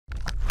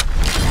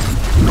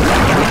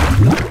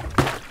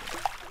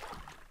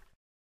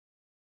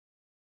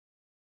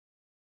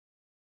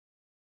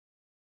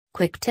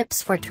Quick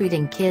tips for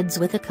treating kids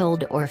with a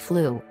cold or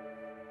flu.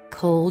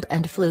 Cold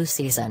and flu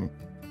season.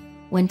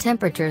 When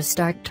temperatures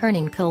start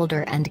turning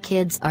colder and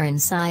kids are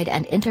inside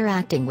and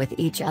interacting with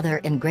each other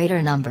in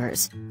greater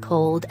numbers,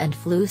 cold and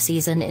flu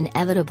season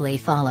inevitably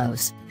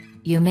follows.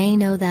 You may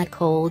know that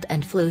cold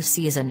and flu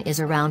season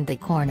is around the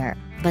corner,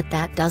 but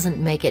that doesn't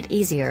make it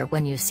easier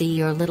when you see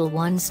your little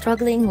one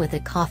struggling with a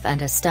cough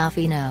and a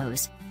stuffy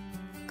nose.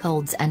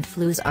 Colds and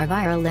flus are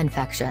viral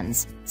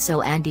infections,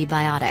 so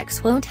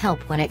antibiotics won't help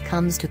when it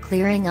comes to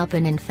clearing up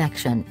an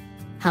infection.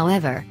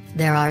 However,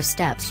 there are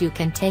steps you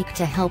can take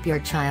to help your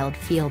child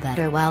feel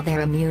better while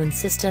their immune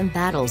system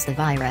battles the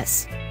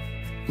virus.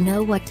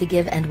 Know what to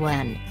give and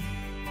when.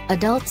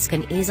 Adults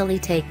can easily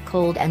take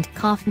cold and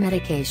cough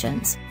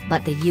medications,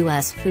 but the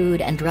U.S.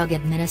 Food and Drug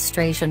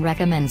Administration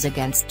recommends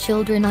against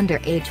children under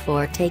age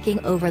 4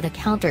 taking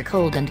over-the-counter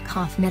cold and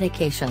cough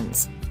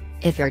medications.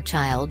 If your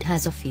child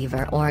has a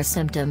fever or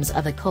symptoms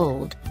of a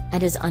cold,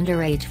 and is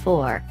under age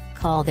 4,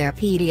 call their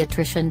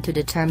pediatrician to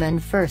determine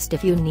first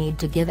if you need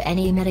to give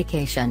any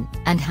medication,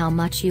 and how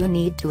much you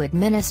need to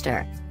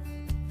administer.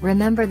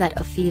 Remember that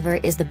a fever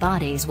is the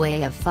body's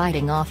way of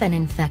fighting off an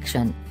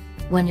infection.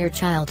 When your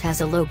child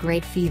has a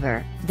low-grade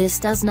fever, this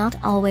does not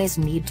always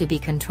need to be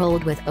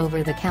controlled with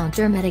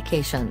over-the-counter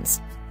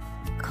medications.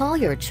 Call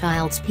your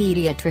child's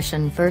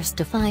pediatrician first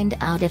to find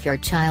out if your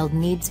child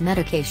needs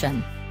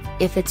medication.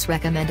 If it's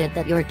recommended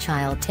that your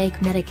child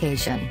take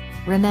medication,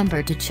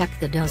 remember to check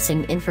the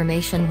dosing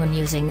information when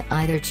using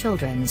either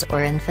children's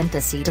or infant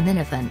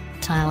acetaminophen,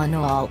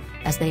 Tylenol,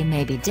 as they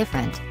may be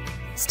different.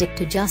 Stick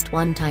to just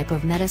one type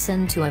of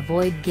medicine to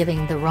avoid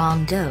giving the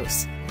wrong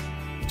dose.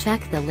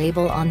 Check the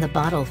label on the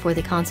bottle for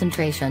the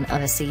concentration of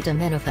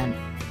acetaminophen.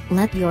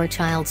 Let your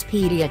child's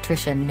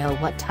pediatrician know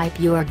what type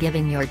you are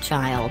giving your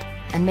child,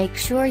 and make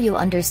sure you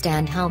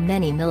understand how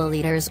many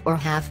milliliters or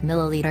half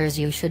milliliters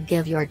you should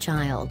give your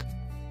child.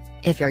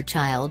 If your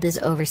child is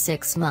over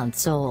 6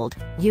 months old,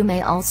 you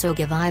may also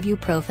give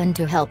ibuprofen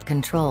to help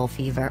control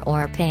fever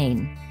or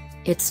pain.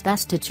 It's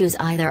best to choose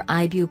either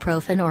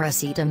ibuprofen or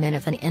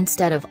acetaminophen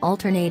instead of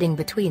alternating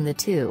between the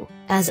two,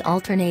 as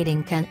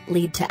alternating can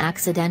lead to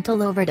accidental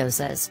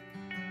overdoses.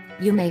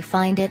 You may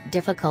find it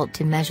difficult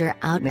to measure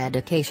out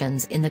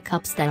medications in the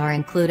cups that are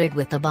included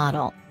with the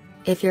bottle.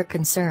 If you're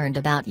concerned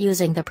about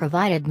using the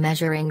provided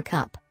measuring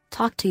cup,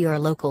 talk to your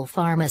local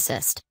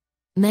pharmacist.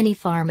 Many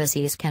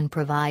pharmacies can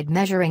provide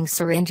measuring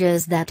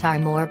syringes that are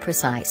more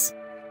precise.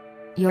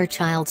 Your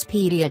child's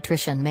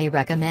pediatrician may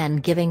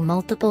recommend giving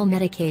multiple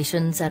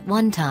medications at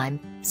one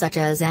time, such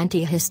as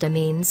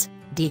antihistamines,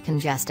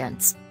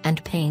 decongestants,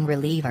 and pain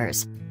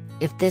relievers.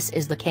 If this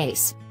is the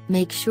case,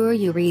 make sure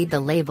you read the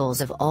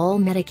labels of all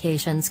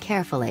medications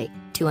carefully,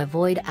 to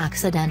avoid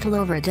accidental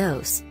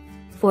overdose.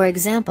 For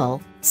example,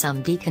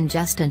 some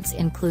decongestants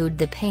include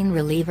the pain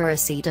reliever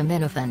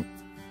acetaminophen.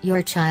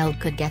 Your child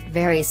could get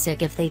very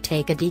sick if they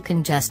take a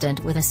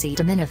decongestant with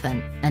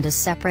acetaminophen, and a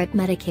separate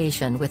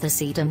medication with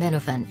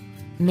acetaminophen.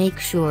 Make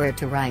sure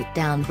to write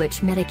down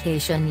which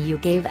medication you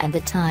gave and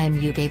the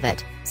time you gave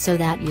it, so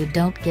that you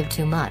don't give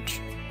too much.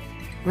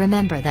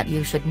 Remember that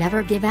you should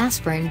never give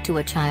aspirin to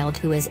a child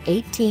who is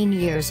 18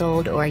 years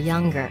old or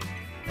younger.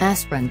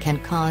 Aspirin can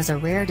cause a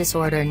rare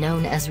disorder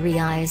known as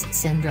Reye's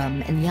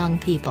syndrome in young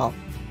people.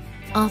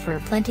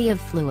 Offer plenty of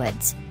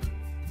fluids.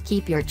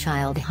 Keep your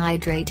child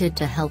hydrated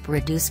to help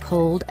reduce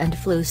cold and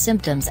flu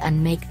symptoms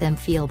and make them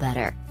feel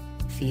better.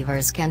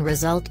 Fevers can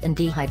result in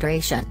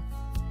dehydration.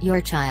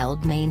 Your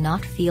child may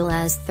not feel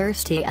as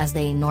thirsty as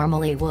they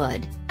normally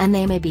would, and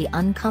they may be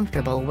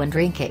uncomfortable when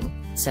drinking,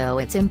 so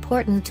it's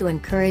important to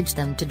encourage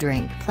them to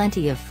drink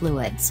plenty of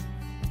fluids.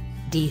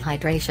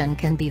 Dehydration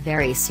can be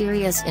very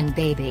serious in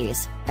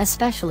babies,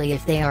 especially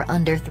if they are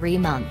under 3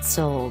 months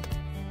old.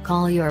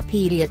 Call your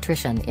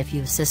pediatrician if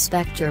you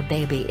suspect your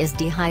baby is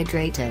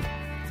dehydrated.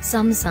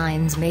 Some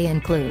signs may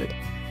include: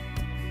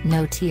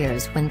 no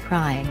tears when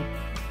crying,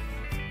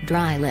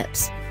 dry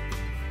lips,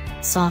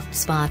 soft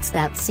spots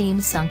that seem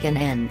sunken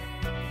in,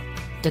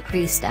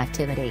 decreased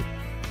activity,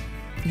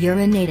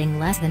 urinating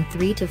less than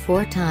 3 to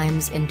 4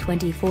 times in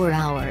 24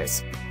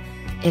 hours.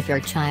 If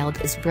your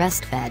child is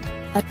breastfed,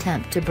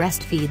 attempt to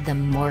breastfeed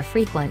them more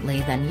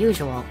frequently than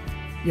usual.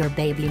 Your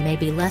baby may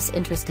be less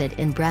interested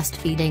in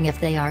breastfeeding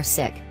if they are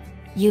sick.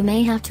 You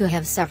may have to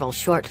have several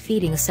short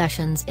feeding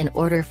sessions in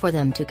order for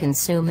them to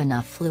consume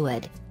enough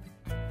fluid.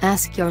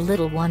 Ask your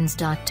little one's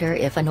doctor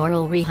if an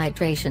oral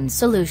rehydration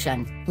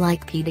solution,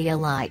 like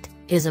Pedialyte,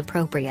 is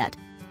appropriate.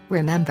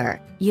 Remember,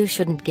 you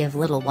shouldn't give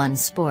little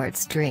ones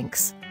sports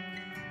drinks.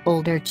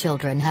 Older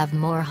children have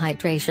more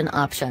hydration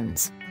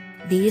options.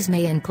 These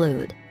may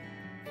include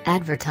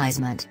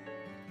advertisement,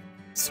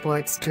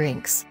 sports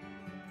drinks,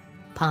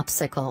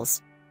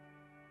 popsicles,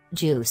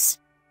 juice,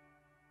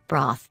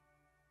 broth,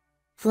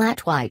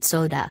 flat white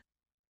soda,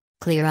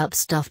 clear up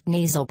stuffed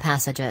nasal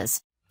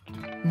passages.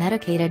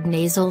 Medicated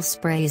nasal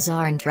sprays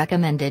aren't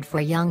recommended for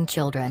young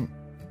children.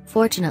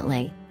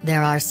 Fortunately,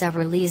 there are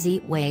several easy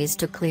ways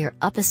to clear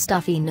up a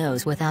stuffy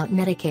nose without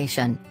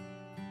medication.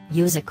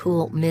 Use a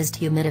cool mist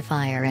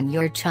humidifier in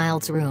your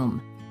child's room.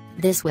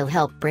 This will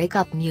help break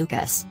up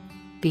mucus.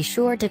 Be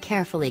sure to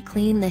carefully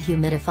clean the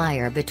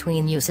humidifier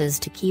between uses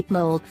to keep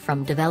mold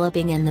from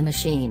developing in the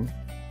machine.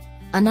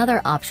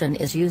 Another option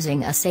is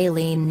using a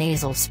saline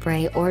nasal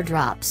spray or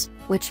drops,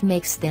 which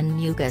makes thin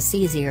mucus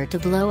easier to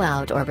blow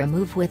out or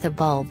remove with a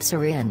bulb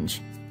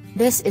syringe.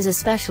 This is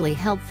especially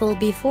helpful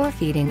before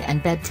feeding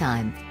and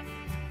bedtime.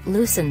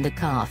 Loosen the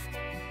cough.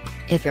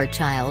 If your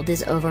child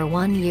is over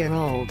 1 year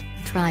old,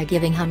 try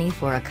giving honey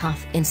for a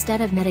cough instead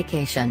of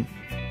medication.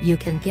 You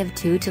can give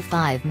 2 to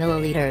 5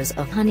 milliliters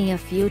of honey a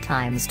few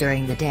times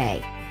during the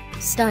day.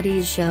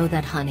 Studies show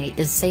that honey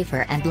is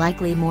safer and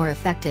likely more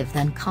effective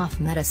than cough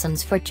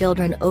medicines for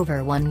children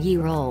over 1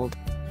 year old.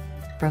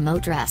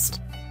 Promote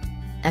rest.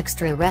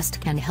 Extra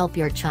rest can help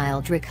your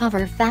child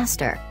recover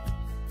faster.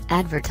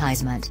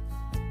 Advertisement.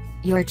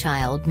 Your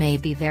child may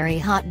be very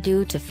hot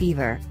due to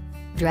fever.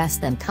 Dress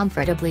them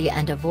comfortably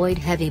and avoid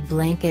heavy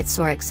blankets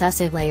or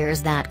excessive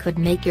layers that could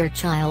make your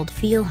child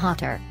feel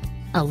hotter.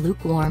 A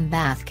lukewarm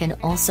bath can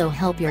also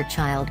help your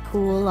child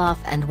cool off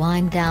and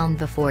wind down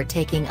before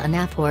taking a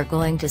nap or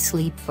going to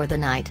sleep for the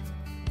night.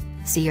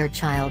 See your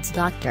child's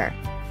doctor.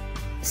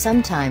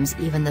 Sometimes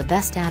even the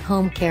best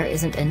at-home care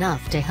isn't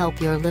enough to help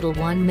your little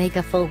one make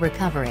a full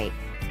recovery.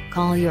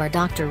 Call your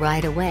doctor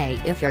right away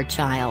if your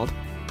child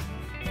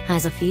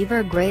has a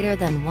fever greater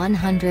than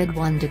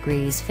 101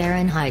 degrees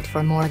Fahrenheit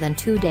for more than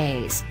 2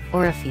 days,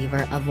 or a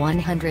fever of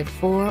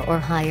 104 or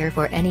higher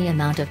for any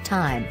amount of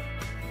time.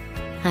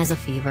 Has a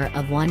fever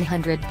of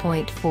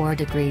 100.4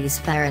 degrees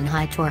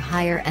Fahrenheit or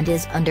higher and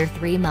is under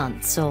 3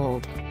 months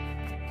old.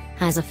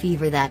 Has a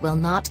fever that will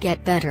not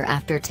get better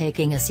after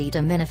taking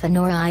acetaminophen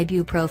or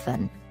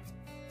ibuprofen.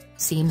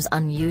 Seems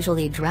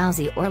unusually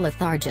drowsy or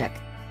lethargic.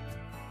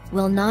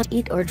 Will not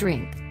eat or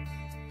drink.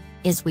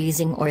 Is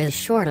wheezing or is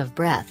short of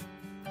breath.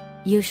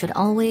 You should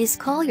always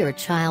call your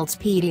child's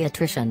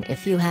pediatrician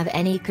if you have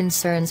any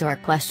concerns or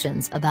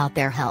questions about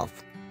their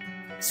health.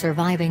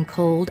 Surviving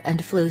cold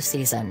and flu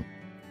season.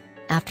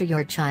 After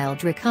your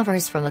child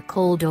recovers from a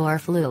cold or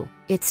flu,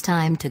 it's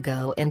time to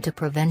go into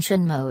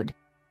prevention mode.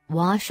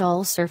 Wash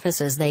all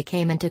surfaces they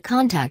came into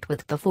contact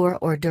with before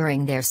or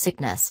during their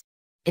sickness.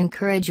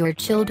 Encourage your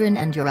children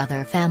and your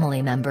other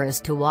family members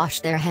to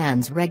wash their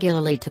hands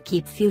regularly to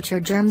keep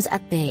future germs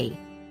at bay.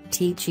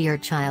 Teach your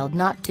child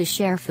not to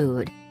share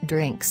food,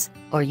 drinks,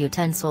 or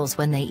utensils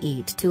when they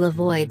eat to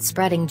avoid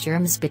spreading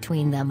germs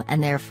between them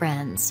and their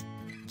friends.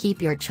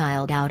 Keep your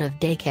child out of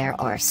daycare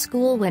or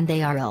school when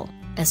they are ill,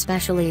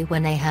 especially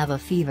when they have a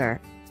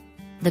fever.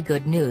 The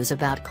good news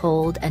about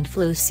cold and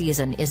flu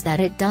season is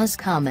that it does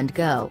come and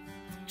go.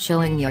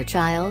 Showing your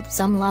child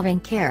some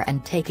loving care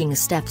and taking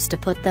steps to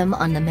put them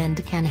on the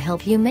mend can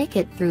help you make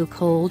it through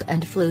cold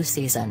and flu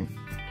season.